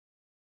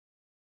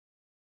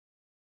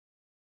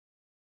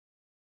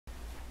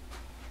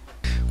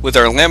With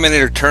our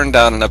laminator turned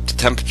down and up to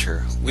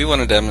temperature, we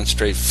want to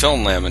demonstrate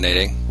film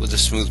laminating with a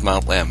smooth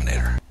mount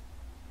laminator.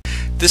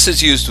 This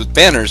is used with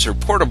banners or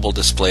portable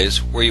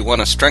displays where you want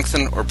to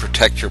strengthen or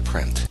protect your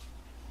print.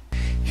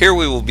 Here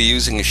we will be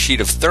using a sheet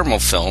of thermal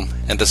film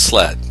and a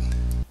sled.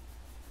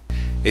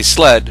 A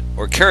sled,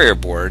 or carrier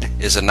board,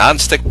 is a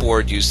non-stick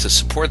board used to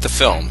support the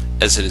film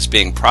as it is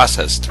being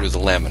processed through the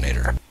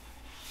laminator.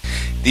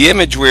 The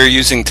image we are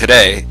using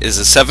today is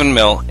a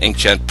 7mm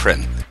inkjet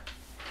print.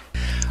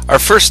 Our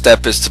first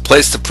step is to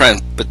place the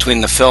print between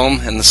the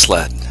film and the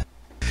sled.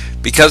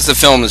 Because the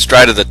film is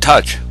dry to the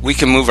touch, we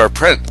can move our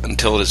print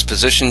until it is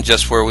positioned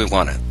just where we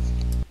want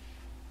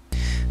it.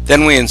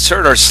 Then we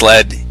insert our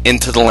sled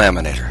into the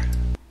laminator.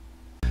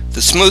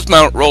 The smooth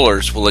mount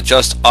rollers will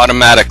adjust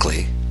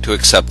automatically to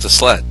accept the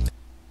sled.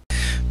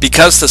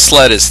 Because the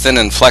sled is thin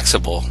and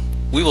flexible,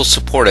 we will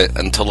support it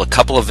until a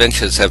couple of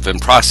inches have been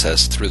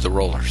processed through the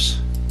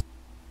rollers.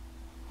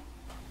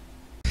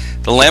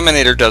 The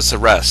laminator does the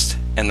rest,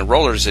 and the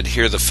rollers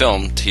adhere the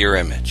film to your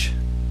image.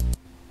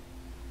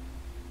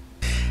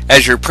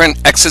 As your print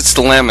exits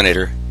the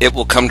laminator, it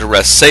will come to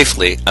rest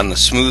safely on the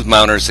smooth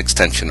mounter's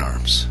extension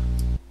arms.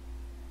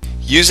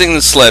 Using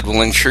the sled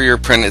will ensure your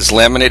print is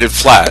laminated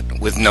flat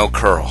with no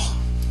curl.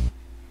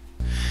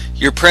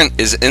 Your print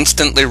is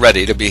instantly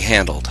ready to be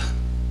handled.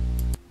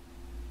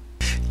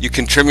 You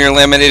can trim your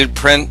laminated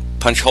print,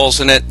 punch holes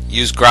in it,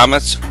 use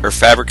grommets, or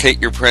fabricate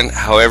your print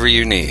however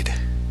you need.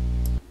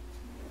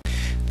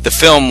 The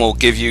film will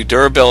give you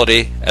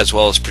durability as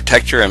well as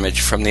protect your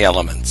image from the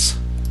elements.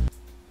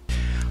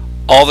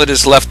 All that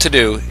is left to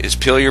do is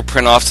peel your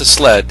print off the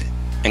sled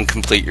and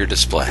complete your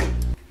display.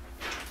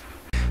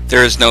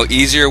 There is no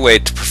easier way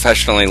to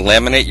professionally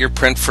laminate your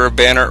print for a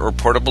banner or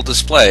portable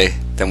display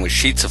than with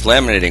sheets of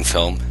laminating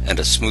film and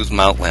a smooth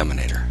mount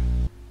laminator.